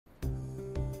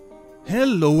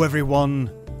Hello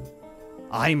everyone,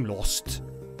 I'm lost,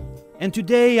 and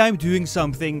today I'm doing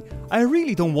something I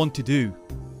really don't want to do.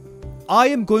 I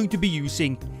am going to be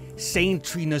using Saint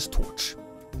Trinas torch.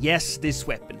 Yes, this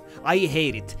weapon. I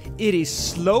hate it. It is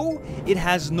slow, it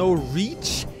has no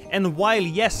reach, and while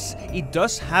yes, it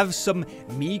does have some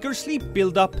meager sleep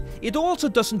buildup, it also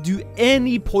doesn't do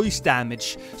any poise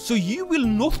damage, so you will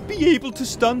not be able to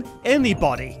stun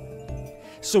anybody.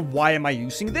 So why am I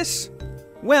using this?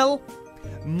 Well,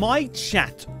 my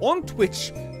chat on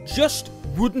Twitch just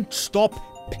wouldn't stop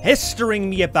pestering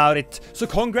me about it, so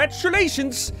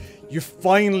congratulations! You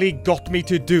finally got me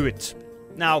to do it.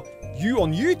 Now, you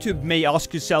on YouTube may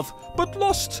ask yourself, but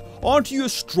Lost, aren't you a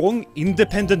strong,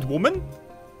 independent woman?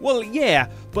 Well, yeah,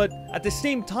 but at the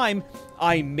same time,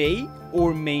 I may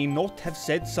or may not have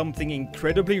said something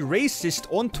incredibly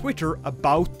racist on Twitter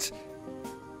about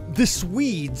the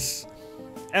Swedes.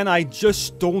 And I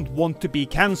just don't want to be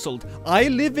cancelled. I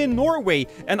live in Norway,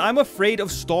 and I'm afraid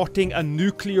of starting a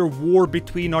nuclear war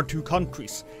between our two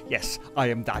countries. Yes, I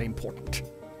am that important.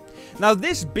 Now,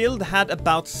 this build had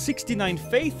about 69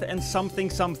 faith and something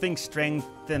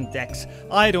strength and dex.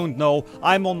 I don't know.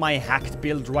 I'm on my hacked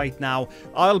build right now.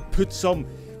 I'll put some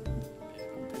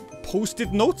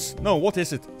post-it notes? No, what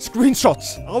is it?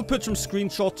 Screenshots. I'll put some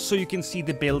screenshots so you can see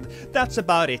the build. That's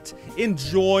about it.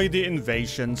 Enjoy the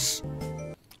invasions.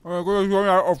 I'm gonna go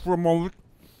out for a moment.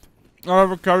 I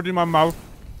have a carrot in my mouth.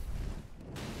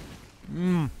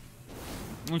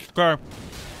 It's okay.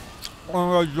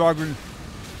 Oh, dragon.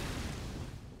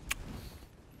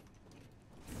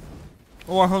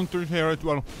 Oh, a hunter's here as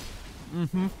well.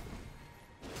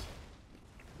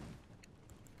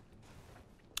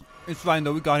 It's fine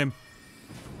though, we got him.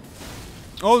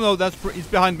 Oh no, he's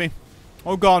behind me.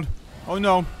 Oh god. Oh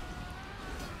no.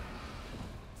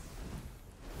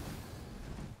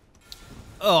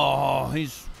 Oh,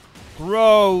 he's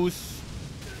gross.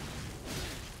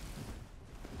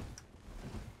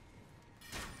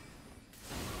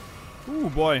 Ooh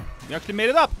boy, we actually made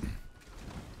it up.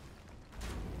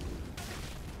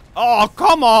 Oh,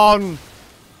 come on!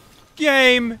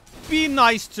 Game, be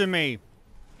nice to me.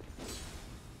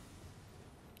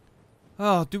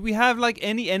 Oh, do we have like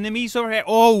any enemies over here?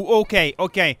 Oh, okay.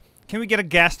 Can we get a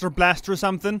Gaster Blaster or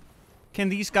something? Can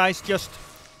these guys just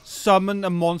summon a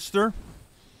monster?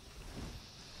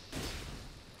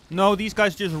 No, these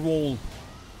guys just roll.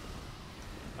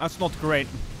 That's not great.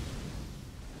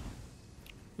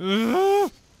 Okay.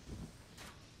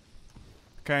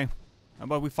 How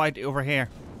about we fight over here?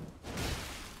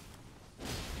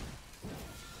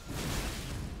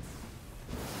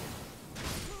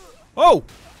 Oh!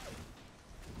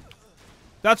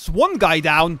 That's one guy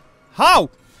down. How?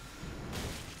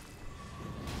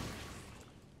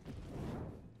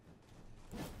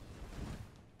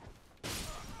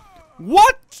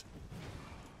 What?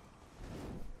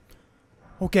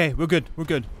 Okay, we're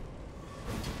good.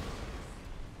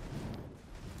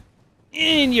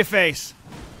 In your face.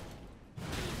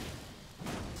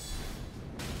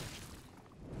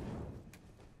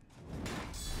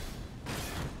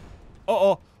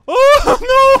 Uh-oh.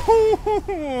 Oh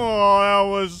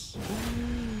no!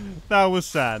 That was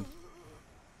sad.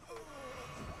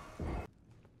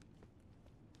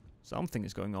 Something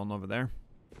is going on over there.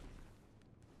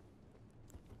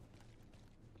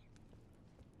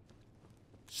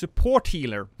 Support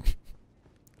healer.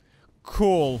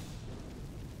 Cool.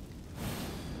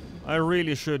 I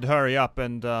really should hurry up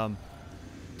and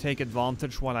take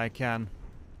advantage while I can.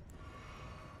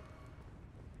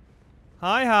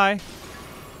 Hi.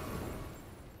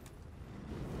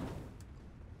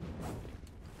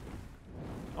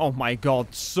 Oh my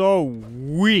god, so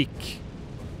weak.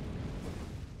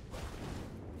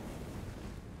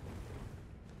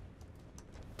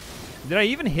 Did I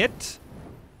even hit?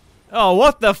 Oh,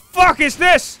 what the fuck is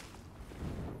this?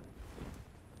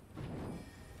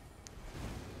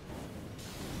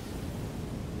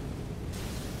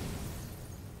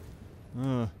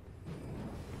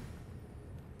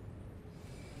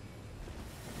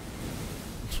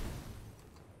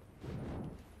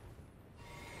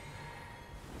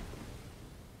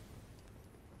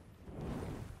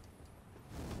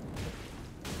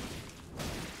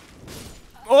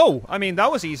 Oh, I mean,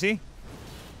 that was easy.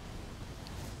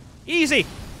 Easy!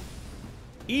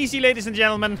 Easy, ladies and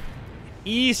gentlemen.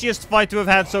 Easiest fight we've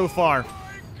had so far.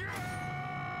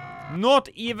 Not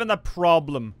even a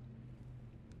problem.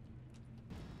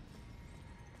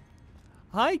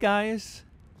 Hi, guys.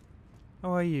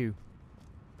 How are you?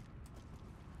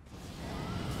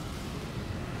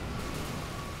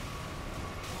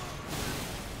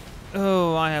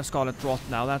 Oh, I have Scarlet Rot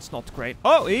now. That's not great.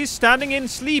 Oh, he's standing in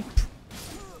sleep.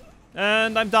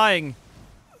 And I'm dying.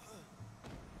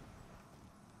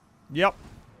 Yep.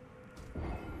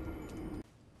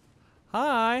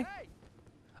 Hi.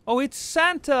 Oh, it's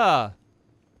Santa.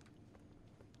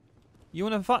 You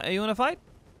wanna fight? You wanna fight?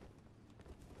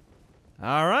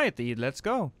 All right, let's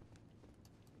go.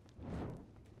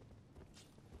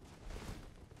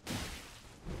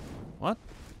 What?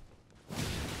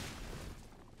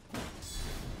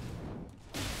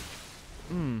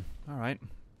 All right.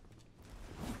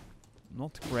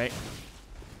 Not great.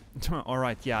 All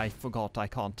right. Yeah, I forgot. I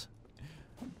can't.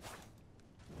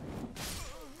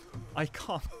 I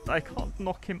can't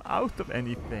knock him out of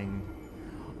anything.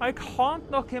 I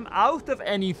can't knock him out of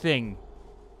anything.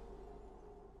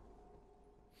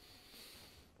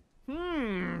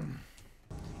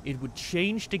 It would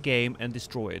change the game and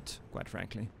destroy it, quite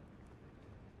frankly.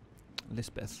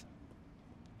 Lisbeth.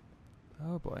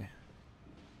 Oh boy.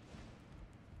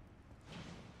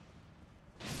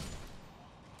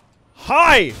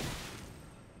 Hi!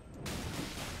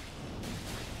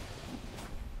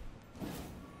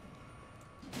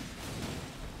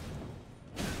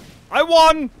 I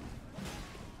won!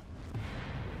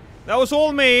 That was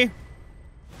all me.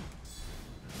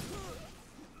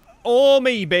 All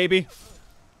me, baby.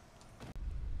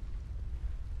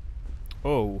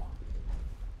 Oh.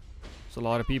 There's a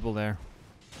lot of people there.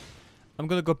 I'm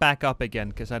gonna go back up again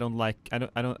because I don't like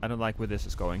where this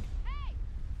is going.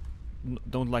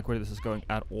 Don't like where this is going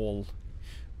at all.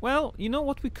 Well, you know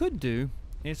what we could do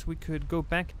is we could go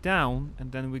back down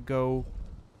and then we go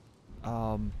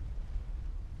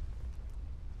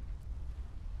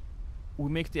we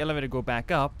make the elevator go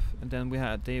back up and then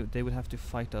they would have to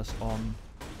fight us on.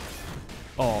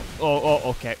 Oh,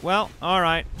 okay. Well, all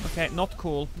right. Okay, not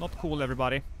cool. Not cool,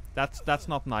 everybody. That's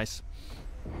not nice.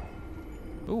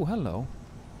 Oh, hello.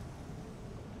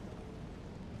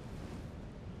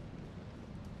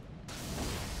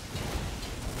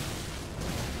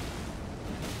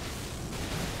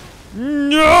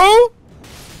 No!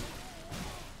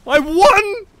 I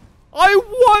won! I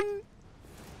won!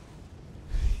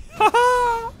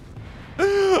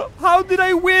 How did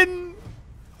I win?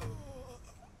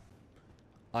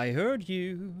 I heard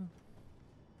you.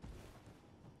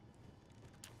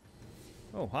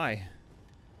 Oh, hi.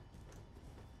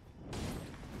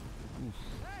 Oof.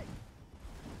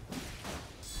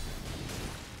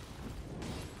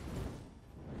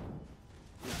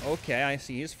 Okay, I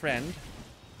see his friend.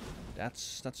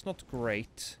 That's not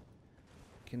great.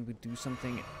 Can we do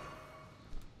something?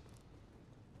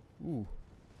 Ooh.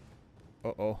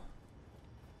 Uh-oh.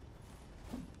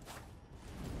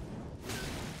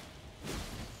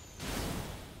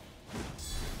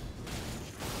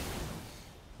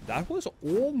 That was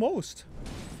almost.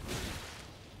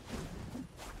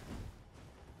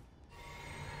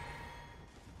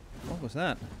 What was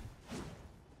that?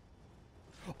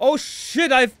 Oh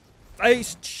shit, I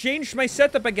changed my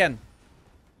setup again.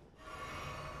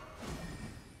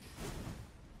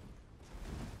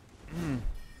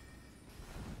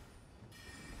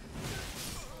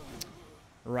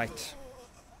 Right.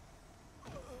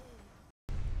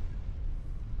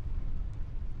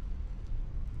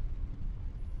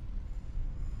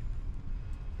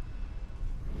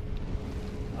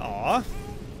 Aw.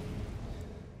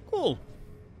 Cool.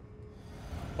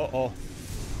 Uh-oh.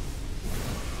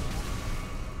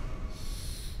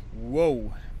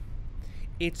 Whoa.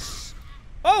 It's...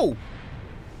 Oh!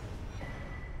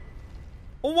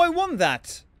 Oh, I won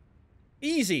that!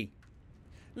 Easy.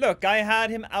 Look, I had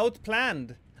him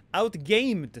outplanned.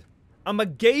 Outgamed. I'm a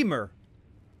gamer.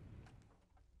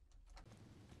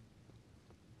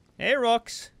 Hey,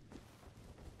 Rox.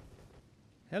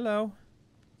 Hello.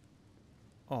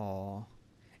 Aw.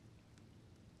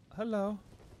 Hello.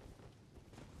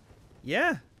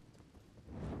 Yeah.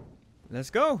 Let's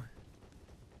go.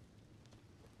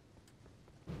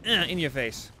 In your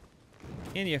face.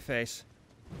 In your face.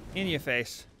 In your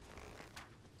face.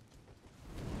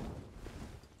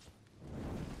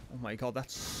 Oh my god,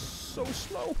 that's so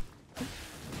slow.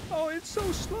 Oh, it's so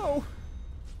slow.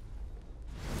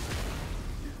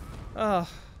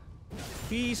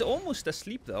 He's almost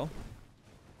asleep though.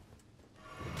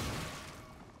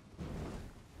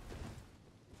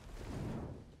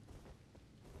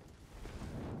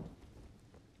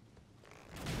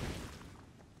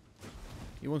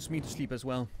 He wants me to sleep as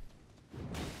well.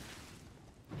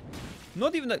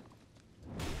 Not even a...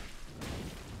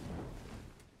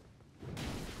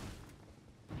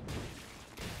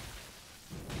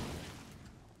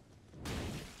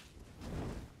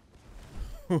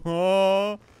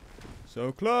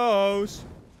 So close.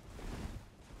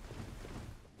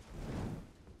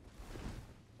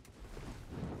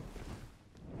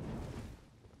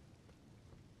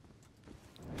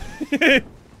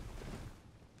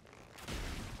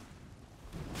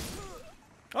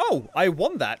 Oh, I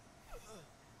won that.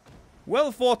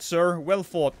 Well fought, sir. Well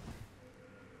fought.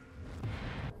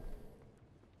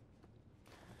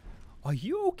 Are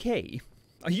you okay?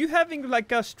 Are you having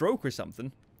like a stroke or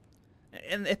something?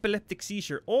 An epileptic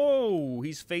seizure. Oh,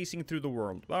 he's facing through the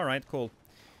world. Alright, cool.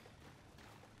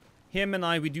 Him and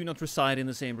I, we do not reside in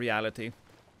the same reality.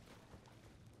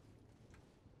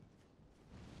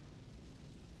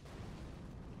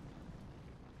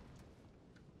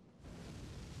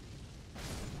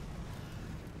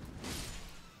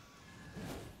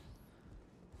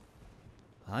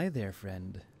 Hi there,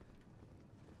 friend.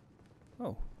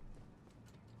 Oh.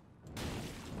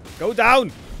 Go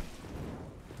down!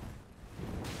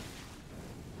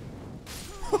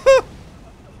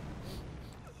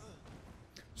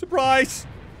 Surprise!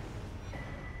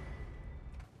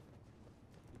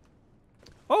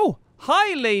 Oh,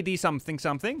 hi, lady something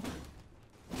something.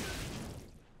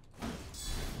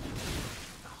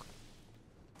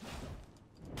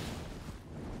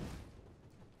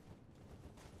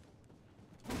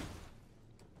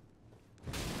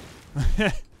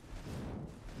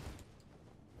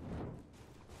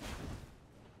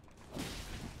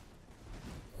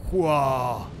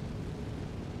 Whoa.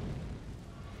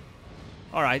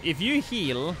 Alright, if you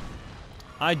heal,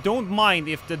 I don't mind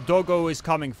if the doggo is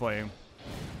coming for you.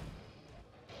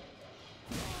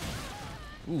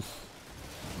 Oof.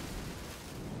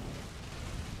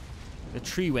 The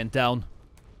tree went down.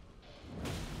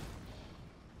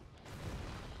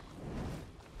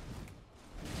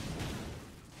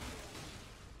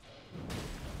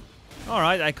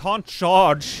 Alright, I can't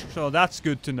charge, so that's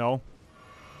good to know.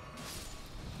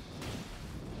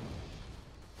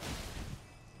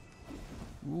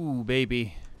 Ooh,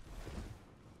 baby.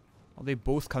 Are they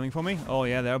both coming for me? Oh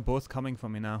yeah, they're both coming for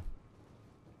me now.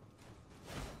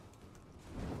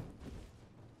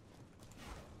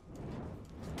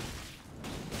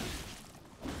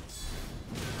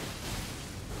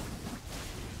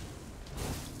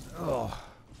 Oh.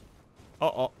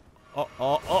 Uh-oh.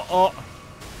 Uh-oh. Uh-oh.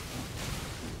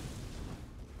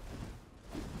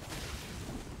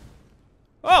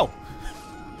 Oh!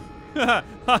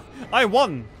 I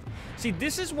won! See,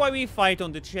 this is why we fight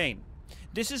on the chain.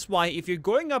 This is why if you're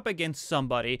going up against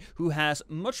somebody who has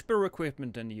much better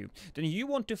equipment than you, then you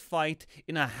want to fight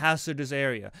in a hazardous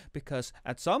area. Because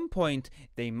at some point,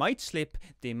 they might slip,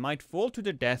 they might fall to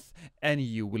their death, and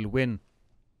you will win.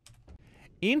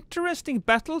 Interesting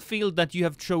battlefield that you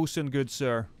have chosen, good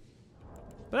sir.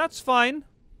 But that's fine.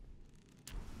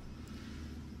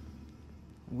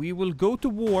 We will go to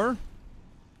war.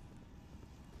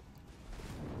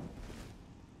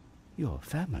 Your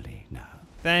family now.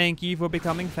 Thank you for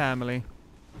becoming family.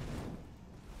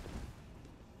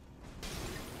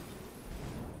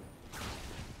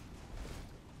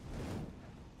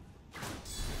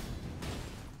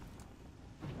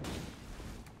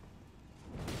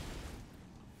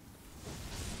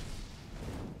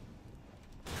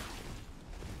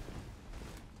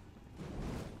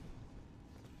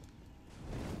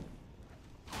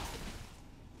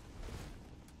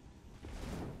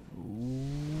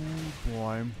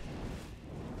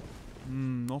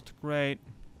 Not great.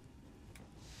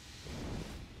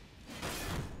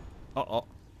 Uh-oh.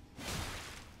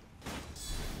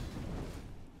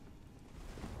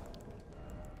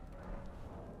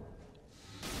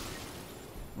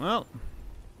 Well.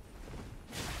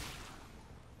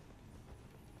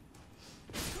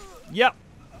 Yep.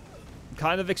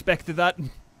 Kind of expected that.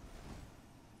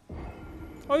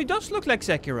 Oh, he does look like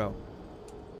Sekiro.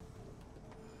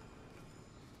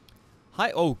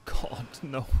 Hi. Oh God,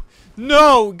 no.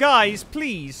 No, guys,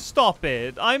 please stop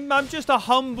it. I'm just a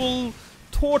humble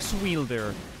torch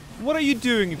wielder. What are you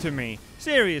doing to me?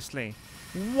 Seriously.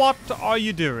 What are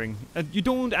you doing? You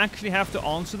don't actually have to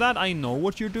answer that. I know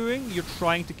what you're doing. You're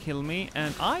trying to kill me,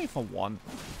 and I, for one,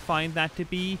 find that to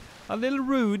be a little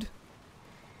rude.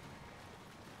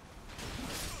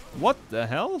 What the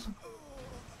hell?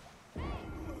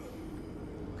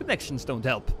 Connections don't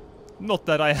help. Not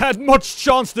that I had much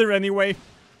chance there anyway.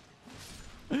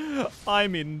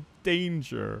 I'm in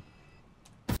danger.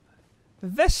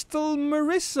 Vestal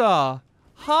Marissa.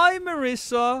 Hi,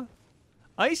 Marissa.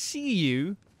 I see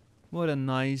you. What a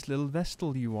nice little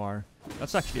Vestal you are.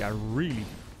 That's actually a really...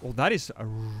 Oh, that's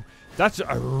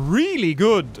a really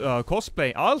good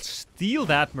cosplay. I'll steal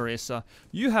that, Marissa.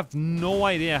 You have no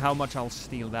idea how much I'll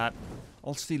steal that.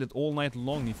 I'll steal it all night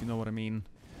long, if you know what I mean.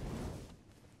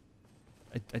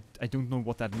 I don't know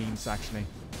what that means, actually.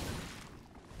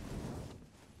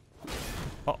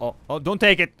 Uh-oh. Oh, don't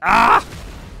take it. Ah!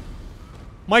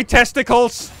 My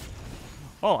testicles!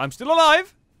 Oh, I'm still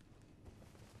alive.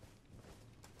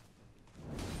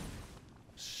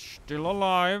 Still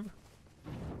alive.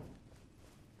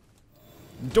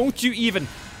 Don't you even.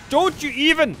 Don't you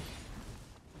even.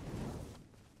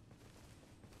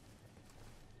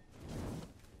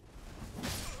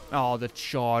 Oh, the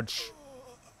charge.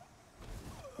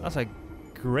 That's a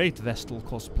great Vestal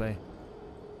cosplay.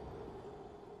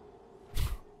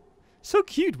 So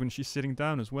cute when she's sitting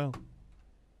down as well.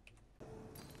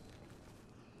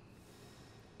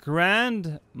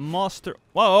 Grand Master.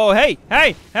 Whoa, oh, hey,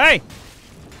 hey, hey!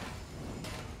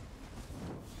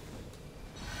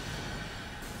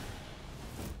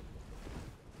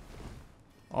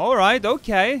 Alright,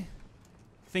 okay.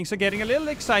 Things are getting a little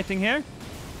exciting here.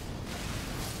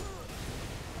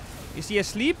 Is he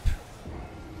asleep?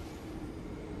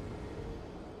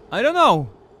 I don't know.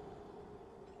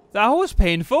 That was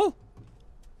painful.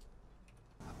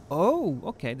 Oh,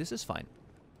 okay, this is fine.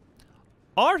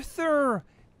 Arthur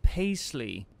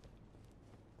Paisley.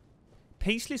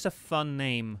 Paisley's a fun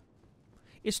name.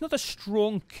 It's not a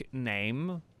strong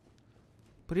name,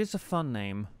 but it's a fun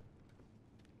name.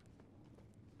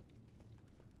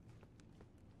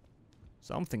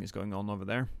 Something is going on over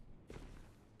there.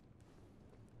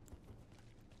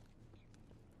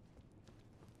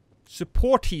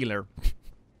 Support healer.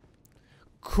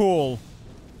 Cool.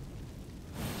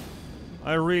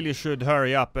 I really should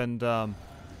hurry up and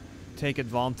take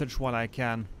advantage while I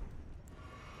can.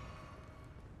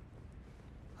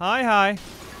 Hi, hi.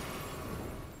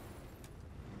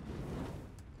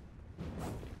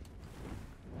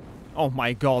 Oh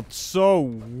my god, so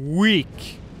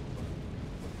weak.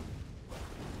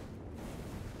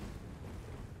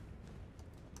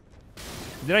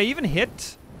 Did I even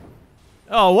hit?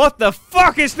 Oh, what the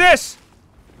fuck is this?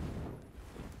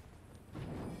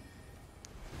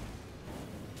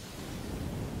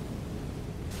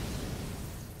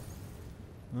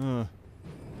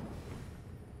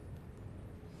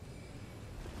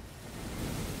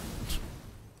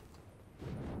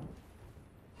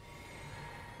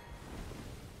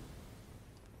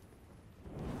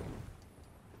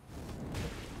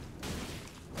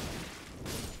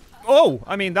 Oh,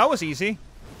 I mean, that was easy.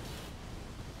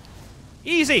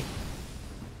 Easy!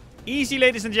 Easy,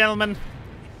 ladies and gentlemen.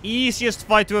 Easiest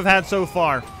fight to have had so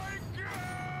far.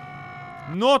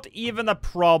 Not even a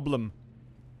problem.